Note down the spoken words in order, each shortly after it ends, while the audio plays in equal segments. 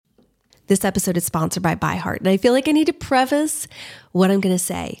This episode is sponsored by ByHeart, and I feel like I need to preface what I'm going to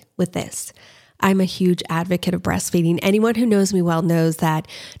say with this. I'm a huge advocate of breastfeeding. Anyone who knows me well knows that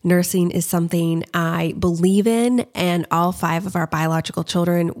nursing is something I believe in, and all 5 of our biological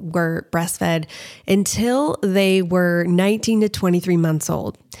children were breastfed until they were 19 to 23 months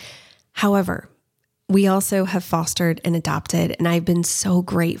old. However, we also have fostered and adopted, and I've been so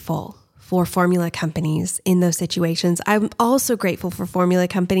grateful for formula companies in those situations. I'm also grateful for formula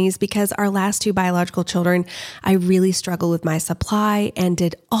companies because our last 2 biological children, I really struggled with my supply and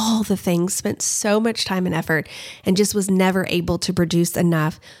did all the things, spent so much time and effort, and just was never able to produce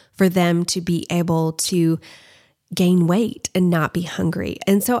enough for them to be able to gain weight and not be hungry.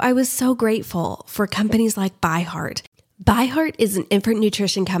 And so I was so grateful for companies like ByHeart. ByHeart is an infant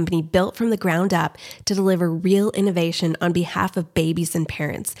nutrition company built from the ground up to deliver real innovation on behalf of babies and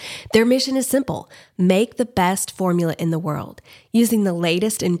parents. Their mission is simple: make the best formula in the world. Using the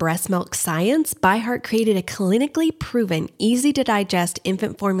latest in breast milk science, ByHeart created a clinically proven, easy to digest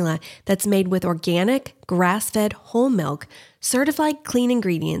infant formula that's made with organic, grass-fed whole milk, certified clean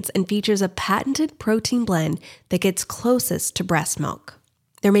ingredients, and features a patented protein blend that gets closest to breast milk.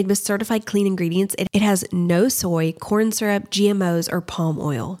 They're made with certified clean ingredients. It has no soy, corn syrup, GMOs, or palm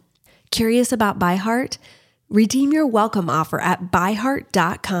oil. Curious about ByHeart? Redeem your welcome offer at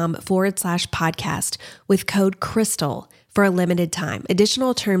byheart.com/podcast with code CRYSTAL for a limited time.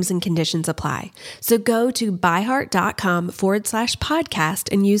 Additional terms and conditions apply. So go to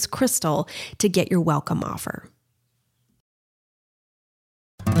byheart.com/podcast and use CRYSTAL to get your welcome offer.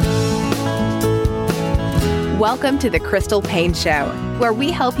 Welcome to the Crystal Paine Show, where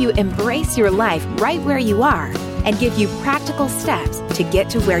we help you embrace your life right where you are and give you practical steps to get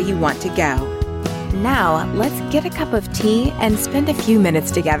to where you want to go. Now, let's get a cup of tea and spend a few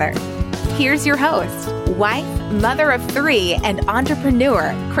minutes together. Here's your host, wife, mother of 3, and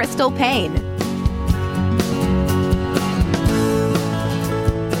entrepreneur, Crystal Paine.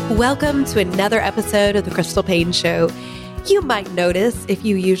 Welcome to another episode of the Crystal Paine Show. You might notice, if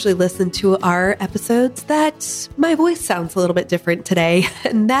you usually listen to our episodes, that my voice sounds a little bit different today.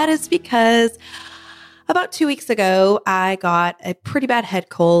 And that is because about 2 weeks ago, I got a pretty bad head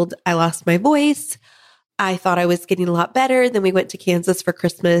cold. I lost my voice. I thought I was getting a lot better. Then we went to Kansas for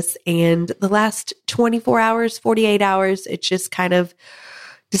Christmas. And the last 24 hours, 48 hours, it just kind of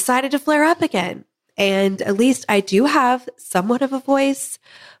decided to flare up again. And at least I do have somewhat of a voice,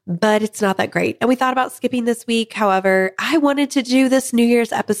 but it's not that great. And we thought about skipping this week. However, I wanted to do this New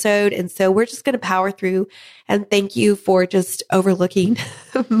Year's episode. And so we're just going to power through. And thank you for just overlooking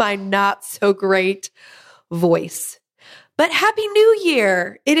my not so great voice. But Happy New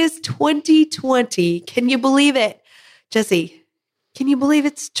Year. It is 2020. Can you believe it? Jesse, can you believe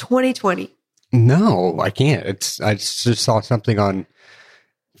it's 2020? No, I can't. I just saw something on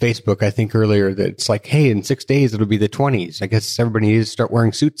Facebook, I think earlier, that it's like, hey, in 6 days, it'll be the 20s. I guess everybody needs to start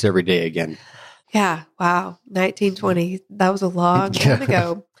wearing suits every day again. Yeah. Wow. 1920. That was a long time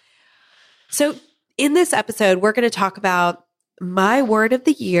ago. So in this episode, we're going to talk about my word of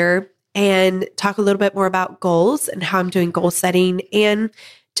the year and talk a little bit more about goals and how I'm doing goal setting and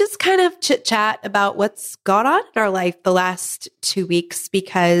just kind of chit chat about what's gone on in our life the last 2 weeks,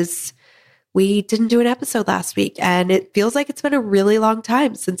 because we didn't do an episode last week, and it feels like it's been a really long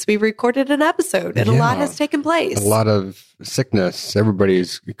time since we recorded an episode, and a lot has taken place. A lot of sickness.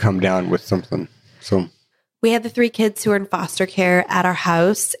 Everybody's come down with something. So we had the 3 kids who are in foster care at our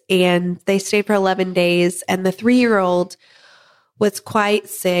house, and they stayed for 11 days, and the 3-year-old was quite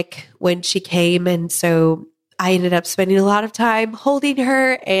sick when she came, and so I ended up spending a lot of time holding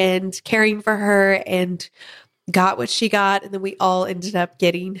her and caring for her and got what she got, and then we all ended up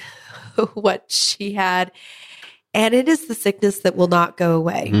getting what she had. And it is the sickness that will not go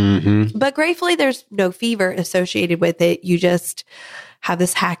away. Mm-hmm. But gratefully, there's no fever associated with it. You just have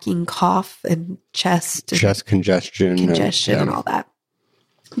this hacking cough and chest congestion and all that.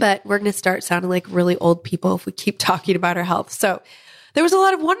 But we're going to start sounding like really old people if we keep talking about our health. So there was a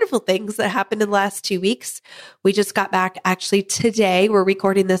lot of wonderful things that happened in the last 2 weeks. We just got back actually today. We're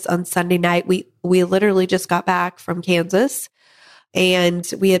recording this on Sunday night. We literally just got back from Kansas, and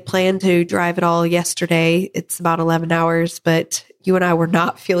we had planned to drive it all yesterday. It's about 11 hours, but you and I were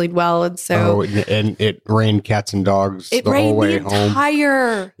not feeling well. And so, and it rained cats and dogs the whole way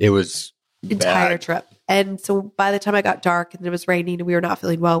home. It was entire bad. trip. And so by the time I got dark and it was raining and we were not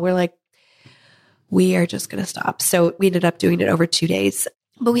feeling well, we're like, we are just going to stop. So we ended up doing it over 2 days.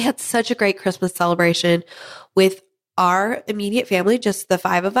 But we had such a great Christmas celebration with our immediate family, just the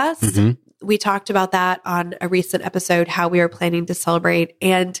 5 of us. Mm-hmm. We talked about that on a recent episode, how we were planning to celebrate.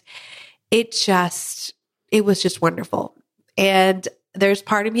 And it was just wonderful. And there's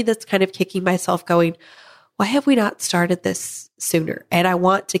part of me that's kind of kicking myself going, why have we not started this sooner? And I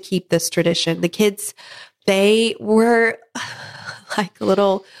want to keep this tradition. The kids, they were like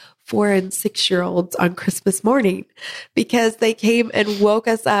little 4 and 6-year-olds on Christmas morning because they came and woke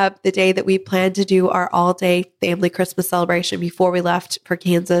us up the day that we planned to do our all-day family Christmas celebration before we left for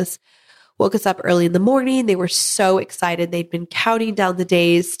Kansas. Woke us up early in the morning. They were so excited. They'd been counting down the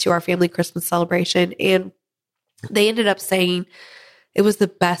days to our family Christmas celebration, and they ended up saying it was the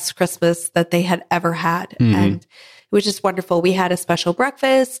best Christmas that they had ever had. And it was just wonderful. We had a special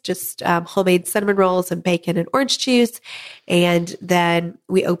breakfast, just homemade cinnamon rolls and bacon and orange juice. And then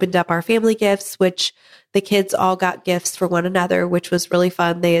we opened up our family gifts, which the kids all got gifts for one another, which was really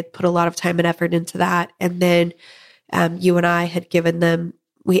fun. They had put a lot of time and effort into that. And then you and I had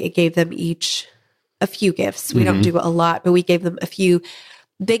we gave them each a few gifts. We don't do a lot, but we gave them a few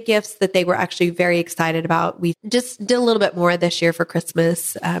big gifts that they were actually very excited about. We just did a little bit more this year for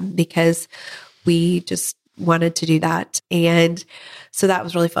Christmas because we just wanted to do that. And so that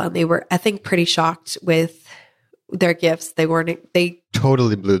was really fun. They were, I think, pretty shocked with their gifts. They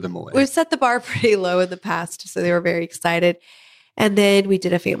totally blew them away. We've set the bar pretty low in the past, so they were very excited. And then we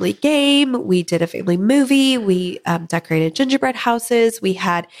did a family game. We did a family movie. We decorated gingerbread houses. We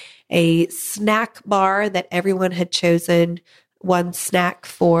had a snack bar that everyone had chosen one snack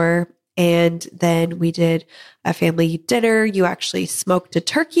for. And then we did a family dinner. You actually smoked a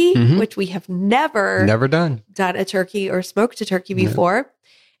turkey, which we have never done a turkey or smoked a turkey before.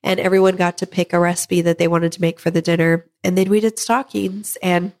 And everyone got to pick a recipe that they wanted to make for the dinner. And then we did stockings,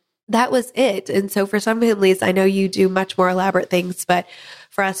 and that was it. And so for some families, I know you do much more elaborate things, but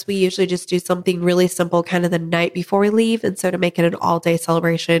for us, we usually just do something really simple kind of the night before we leave. And so to make it an all-day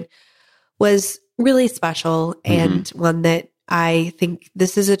celebration was really special and one that I think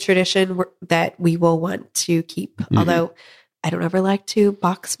this is a tradition that we will want to keep, although I don't ever like to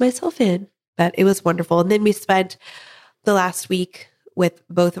box myself in, but it was wonderful. And then we spent the last week with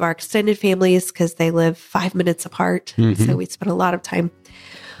both of our extended families because they live 5 minutes apart. So we spent a lot of time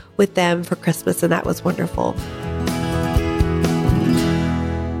with them for Christmas, and that was wonderful.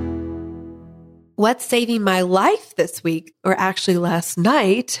 What's saving my life this week, or actually last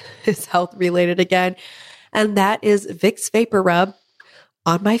night, is health related again. And that is Vicks Vapor Rub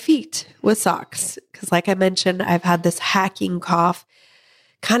on my feet with socks. Because like I mentioned, I've had this hacking cough.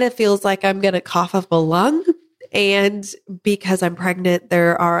 Kind of feels like I'm going to cough up a lung. And because I'm pregnant,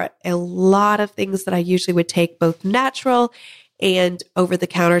 there are a lot of things that I usually would take, both natural and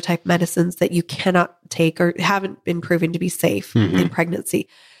over-the-counter type medicines that you cannot take or haven't been proven to be safe in pregnancy.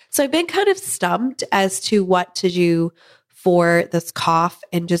 So I've been kind of stumped as to what to do for this cough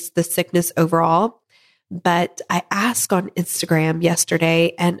and just the sickness overall. But I asked on Instagram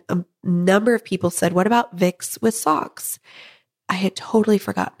yesterday, and a number of people said, what about Vicks with socks? I had totally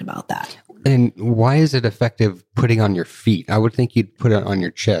forgotten about that. And why is it effective putting on your feet? I would think you'd put it on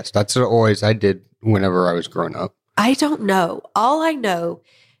your chest. That's what always I did whenever I was growing up. I don't know. All I know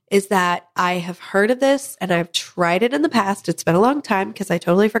is that I have heard of this and I've tried it in the past. It's been a long time because I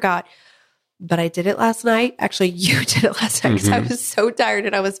totally forgot. But I did it last night. Actually, you did it last night because I was so tired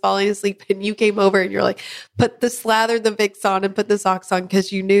and I was falling asleep. And you came over and you're like, slather the Vicks on and put the socks on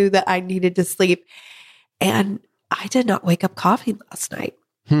because you knew that I needed to sleep. And I did not wake up coughing last night.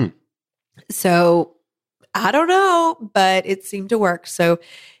 So I don't know, but it seemed to work. So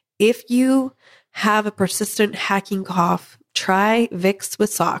if you have a persistent hacking cough, try Vicks with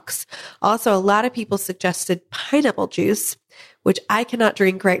socks. Also, a lot of people suggested pineapple juice, which I cannot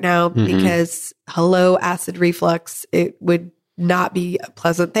drink right now because hello, acid reflux. It would not be a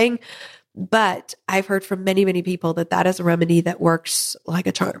pleasant thing. But I've heard from many, many people that that is a remedy that works like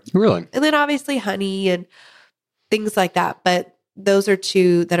a charm. Really? And then obviously honey and things like that. But those are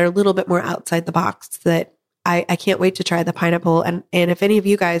two that are a little bit more outside the box that I can't wait to try the pineapple. And if any of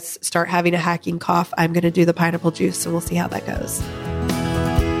you guys start having a hacking cough, I'm going to do the pineapple juice. So we'll see how that goes.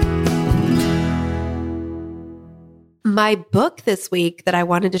 My book this week that I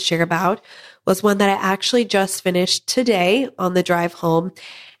wanted to share about was one that I actually just finished today on the drive home.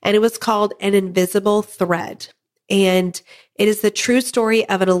 And it was called An Invisible Thread. And it is the true story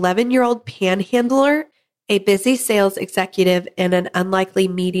of an 11-year-old panhandler, a busy sales executive, and an unlikely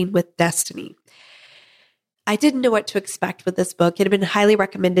meeting with destiny. I didn't know what to expect with this book. It had been highly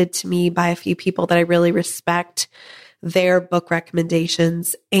recommended to me by a few people that I really respect their book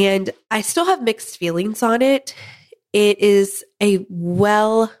recommendations. And I still have mixed feelings on it. It is a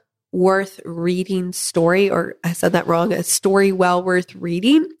well worth reading story, or I said that wrong, a story well worth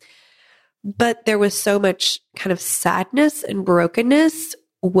reading. But there was so much kind of sadness and brokenness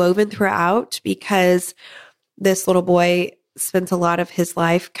woven throughout because this little boy spends a lot of his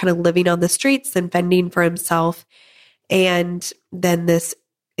life kind of living on the streets and fending for himself. And then this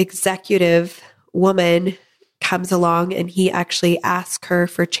executive woman comes along and he actually asks her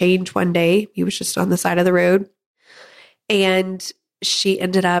for change one day. He was just on the side of the road. And she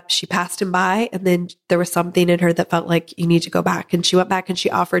passed him by, and then there was something in her that felt like you need to go back. And she went back and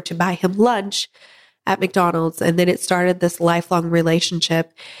she offered to buy him lunch at McDonald's. And then it started this lifelong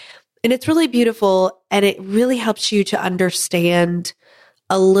relationship. And it's really beautiful. And it really helps you to understand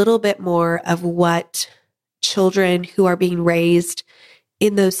a little bit more of what children who are being raised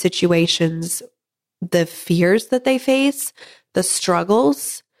in those situations, the fears that they face, the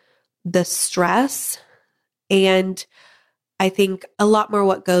struggles, the stress, and I think a lot more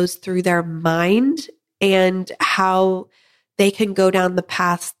what goes through their mind and how they can go down the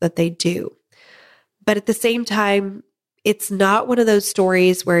paths that they do. But at the same time, it's not one of those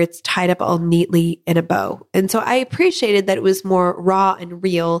stories where it's tied up all neatly in a bow. And so I appreciated that it was more raw and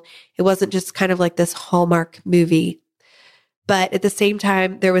real. It wasn't just kind of like this Hallmark movie. But at the same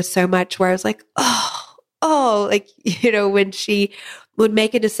time, there was so much where I was like, like, when she would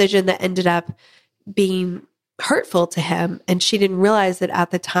make a decision that ended up being hurtful to him, and she didn't realize it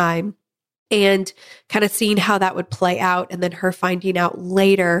at the time, and kind of seeing how that would play out, and then her finding out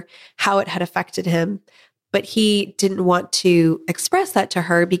later how it had affected him. But he didn't want to express that to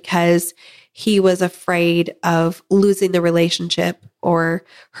her because he was afraid of losing the relationship or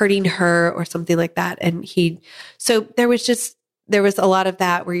hurting her or something like that. And so there was a lot of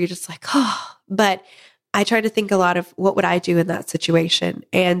that where you're just like, but I try to think a lot of what would I do in that situation?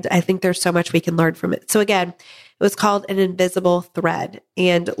 And I think there's so much we can learn from it. So again, it was called An Invisible Thread,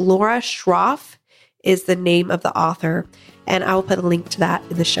 and Laura Schroff is the name of the author. And I will put a link to that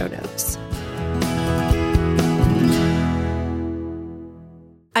in the show notes.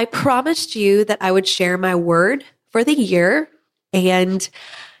 I promised you that I would share my word for the year. And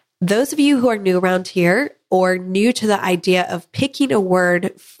those of you who are new around here or new to the idea of picking a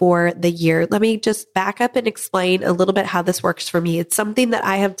word for the year, let me just back up and explain a little bit how this works for me. It's something that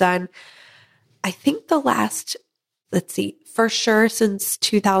I have done, I think the last, for sure since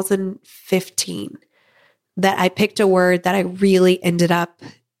 2015, that I picked a word that I really ended up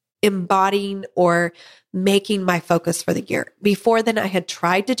embodying or making my focus for the year. Before then, I had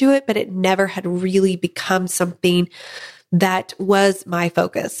tried to do it, but it never had really become something that was my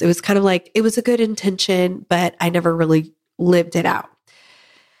focus. It was kind of like, it was a good intention, but I never really lived it out.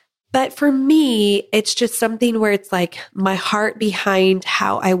 But for me, it's just something where it's like my heart behind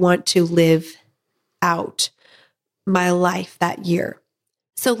how I want to live out my life that year.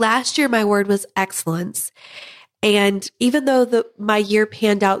 So last year, my word was excellence. And even though my year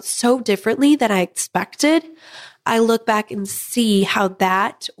panned out so differently than I expected, I look back and see how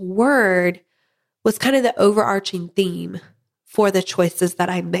that word was kind of the overarching theme for the choices that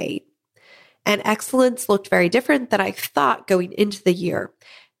I made. And excellence looked very different than I thought going into the year.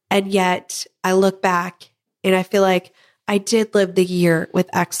 And yet I look back and I feel like I did live the year with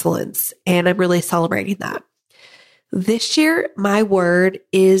excellence, and I'm really celebrating that. This year, my word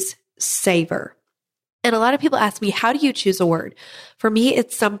is savor. And a lot of people ask me, how do you choose a word? For me,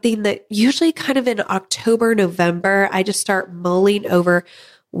 it's something that usually kind of in October, November, I just start mulling over,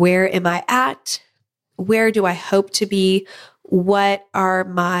 where am I at? Where do I hope to be? What are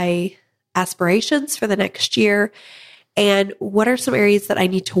my aspirations for the next year? And what are some areas that I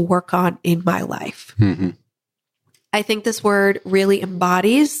need to work on in my life? Mm-hmm. I think this word really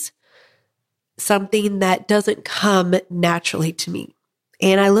embodies something that doesn't come naturally to me.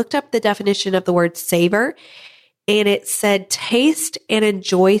 And I looked up the definition of the word savor, and it said taste and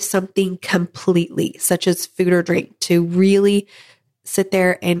enjoy something completely, such as food or drink, to really sit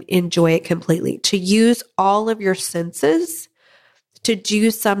there and enjoy it completely, to use all of your senses, to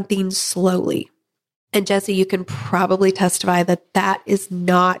do something slowly. And Jesse, you can probably testify that that is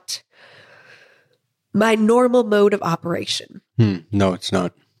not my normal mode of operation. No, it's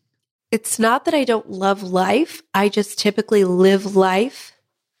not. It's not that I don't love life. I just typically live life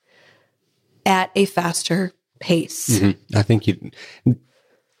at a faster pace. Mm-hmm. I think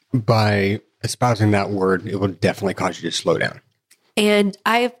by espousing that word, it will definitely cause you to slow down. And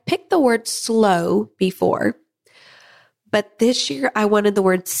I have picked the word slow before, but this year I wanted the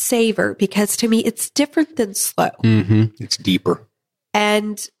word savor because to me it's different than slow. Mm-hmm. It's deeper.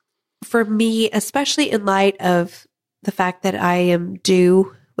 And for me, especially in light of the fact that I am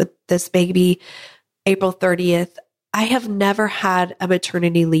due with this baby April 30th, I have never had a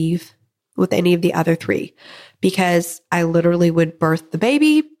maternity leave with any of the other three because I literally would birth the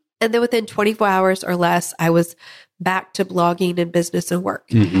baby, and then within 24 hours or less, I was back to blogging and business and work.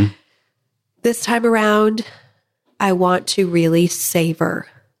 Mm-hmm. This time around, I want to really savor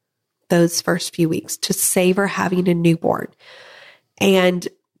those first few weeks, to savor having a newborn, and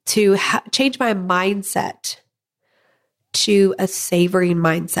to change my mindset to a savoring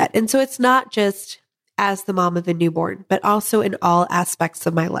mindset. And so it's not just as the mom of a newborn, but also in all aspects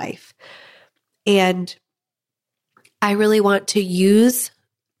of my life. And I really want to use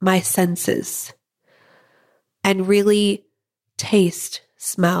my senses and really taste,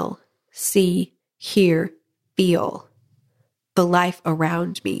 smell, see, hear, feel the life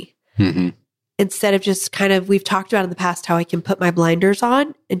around me. Mm-hmm. Instead of just kind of, we've talked about in the past how I can put my blinders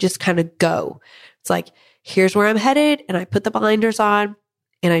on and just kind of go. It's like, here's where I'm headed, and I put the blinders on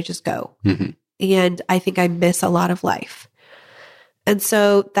and I just go. Mm-hmm. And I think I miss a lot of life. And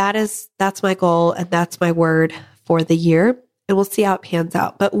so that's my goal, and that's my word for the year. And we'll see how it pans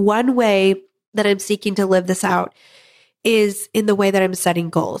out. But one way that I'm seeking to live this out is in the way that I'm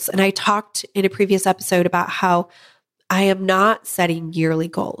setting goals. And I talked in a previous episode about how I am not setting yearly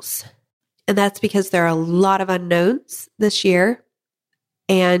goals. And that's because there are a lot of unknowns this year.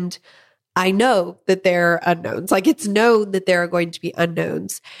 And I know that there are unknowns. Like, it's known that there are going to be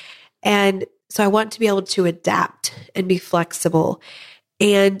unknowns. And so I want to be able to adapt and be flexible.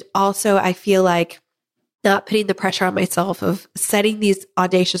 And also, I feel like not putting the pressure on myself of setting these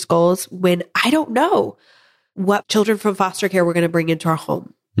audacious goals when I don't know what children from foster care we're going to bring into our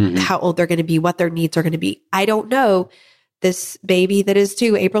home, how old they're going to be, what their needs are going to be. I don't know. This baby that is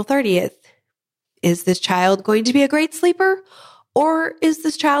due April 30th, is this child going to be a great sleeper, or is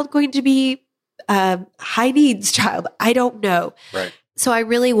this child going to be a high needs child? I don't know. Right. So I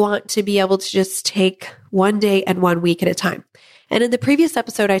really want to be able to just take one day and 1 week at a time. And in the previous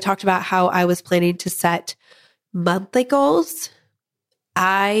episode, I talked about how I was planning to set monthly goals.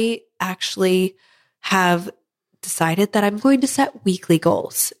 I actually have decided that I'm going to set weekly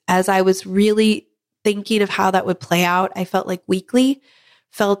goals. As I was really thinking of how that would play out, I felt like weekly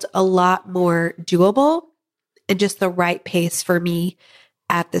felt a lot more doable and just the right pace for me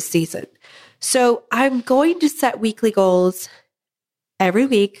at this season. So I'm going to set weekly goals every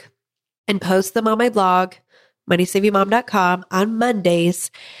week and post them on my blog, moneysavingmom.com, on Mondays.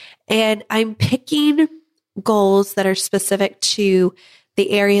 And I'm picking goals that are specific to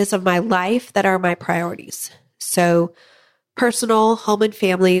the areas of my life that are my priorities. So personal, home and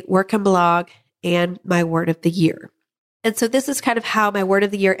family, work and blog, and my word of the year. And so this is kind of how my word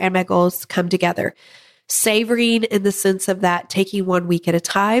of the year and my goals come together. Savoring in the sense of that, taking 1 week at a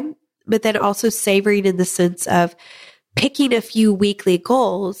time, but then also savoring in the sense of picking a few weekly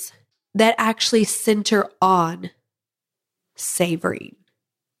goals that actually center on savoring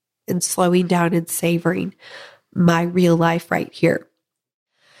and slowing down and savoring my real life right here.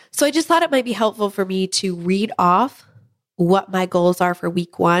 So I just thought it might be helpful for me to read off what my goals are for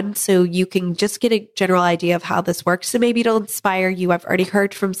week 1, so you can just get a general idea of how this works. So maybe it'll inspire you. I've already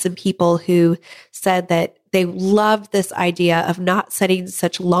heard from some people who said that they love this idea of not setting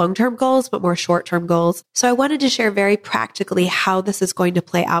such long-term goals, but more short-term goals. So I wanted to share very practically how this is going to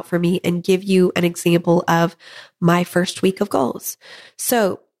play out for me and give you an example of my first week of goals.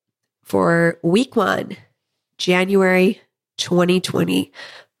 So for week 1, January 2020,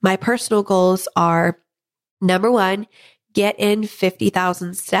 my personal goals are, number 1, get in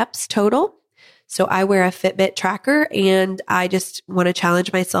 50,000 steps total. So I wear a Fitbit tracker, and I just want to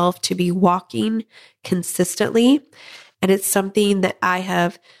challenge myself to be walking consistently. And it's something that I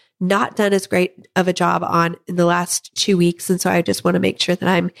have not done as great of a job on in the last 2 weeks. And so I just want to make sure that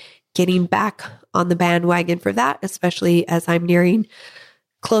I'm getting back on the bandwagon for that, especially as I'm nearing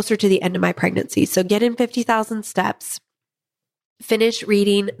closer to the end of my pregnancy. So get in 50,000 steps. Finish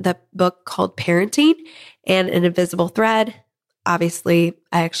reading the book called Parenting and An Invisible Thread. Obviously,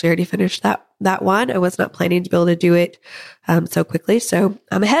 I actually already finished that one. I was not planning to be able to do it so quickly, so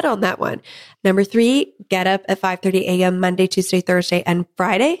I'm ahead on that one. Number 3, get up at 5:30 a.m. Monday, Tuesday, Thursday, and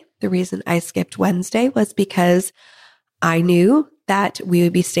Friday. The reason I skipped Wednesday was because I knew that we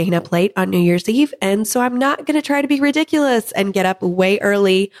would be staying up late on New Year's Eve, and so I'm not going to try to be ridiculous and get up way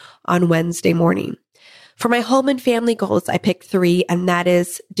early on Wednesday morning. For my home and family goals, I picked 3, and that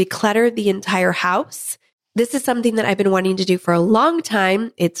is declutter the entire house. This is something that I've been wanting to do for a long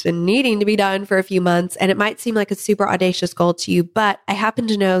time. It's been needing to be done for a few months, and it might seem like a super audacious goal to you, but I happen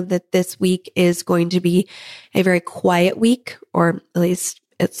to know that this week is going to be a very quiet week, or at least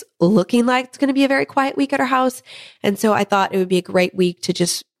it's looking like it's going to be a very quiet week at our house. And so I thought it would be a great week to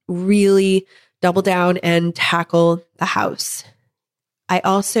just really double down and tackle the house. I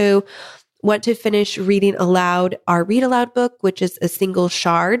also want to finish reading aloud our Read Aloud book, which is a single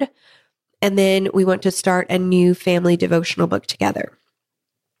shard. And then we want to start a new family devotional book together.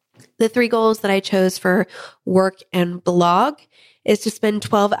 The 3 goals that I chose for work and blog is to spend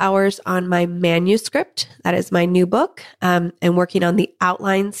 12 hours on my manuscript. That is my new book, and working on the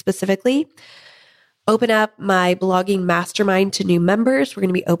outline specifically. Open up my blogging mastermind to new members. We're going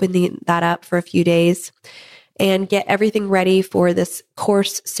to be opening that up for a few days, and get everything ready for this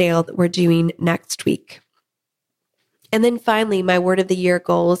course sale that we're doing next week. And then finally, my word of the year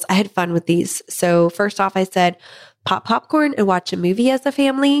goals. I had fun with these. So first off, I said, pop popcorn and watch a movie as a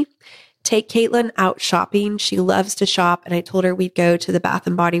family. Take Caitlin out shopping. She loves to shop. And I told her we'd go to the Bath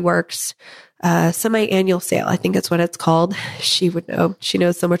 & Body Works semi-annual sale. I think that's what it's called. She would know. She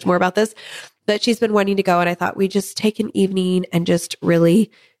knows so much more about this. But she's been wanting to go. And I thought we'd just take an evening and just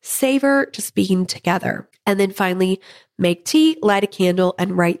really savor just being together. And then finally, make tea, light a candle,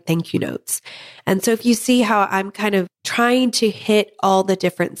 and write thank you notes. And so if you see how I'm kind of trying to hit all the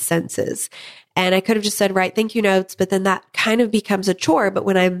different senses, and I could have just said, write thank you notes, but then that kind of becomes a chore. But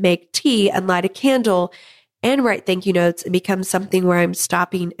when I make tea and light a candle and write thank you notes, it becomes something where I'm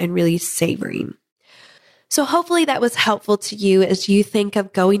stopping and really savoring. So hopefully that was helpful to you as you think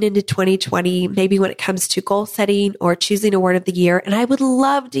of going into 2020, maybe when it comes to goal setting or choosing a word of the year. And I would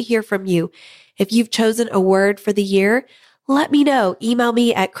love to hear from you. If you've chosen a word for the year, let me know. Email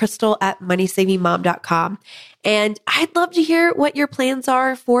me at crystal@moneysavingmom.com. And I'd love to hear what your plans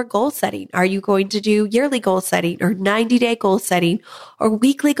are for goal setting. Are you going to do yearly goal setting or 90-day goal setting or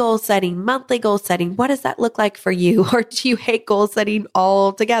weekly goal setting, monthly goal setting? What does that look like for you? Or do you hate goal setting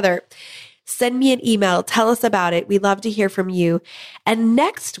altogether? Send me an email. Tell us about it. We'd love to hear from you. And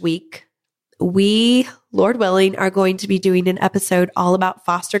next week, we, Lord willing, are going to be doing an episode all about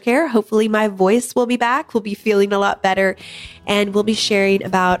foster care. Hopefully my voice will be back. We'll be feeling a lot better. And we'll be sharing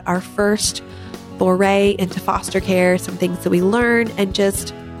about our first foray into foster care, some things that we learned, and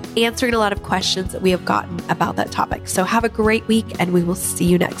just answering a lot of questions that we have gotten about that topic. So have a great week, and we will see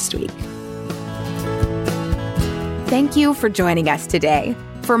you next week. Thank you for joining us today.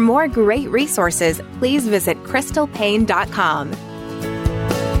 For more great resources, please visit crystalpaine.com.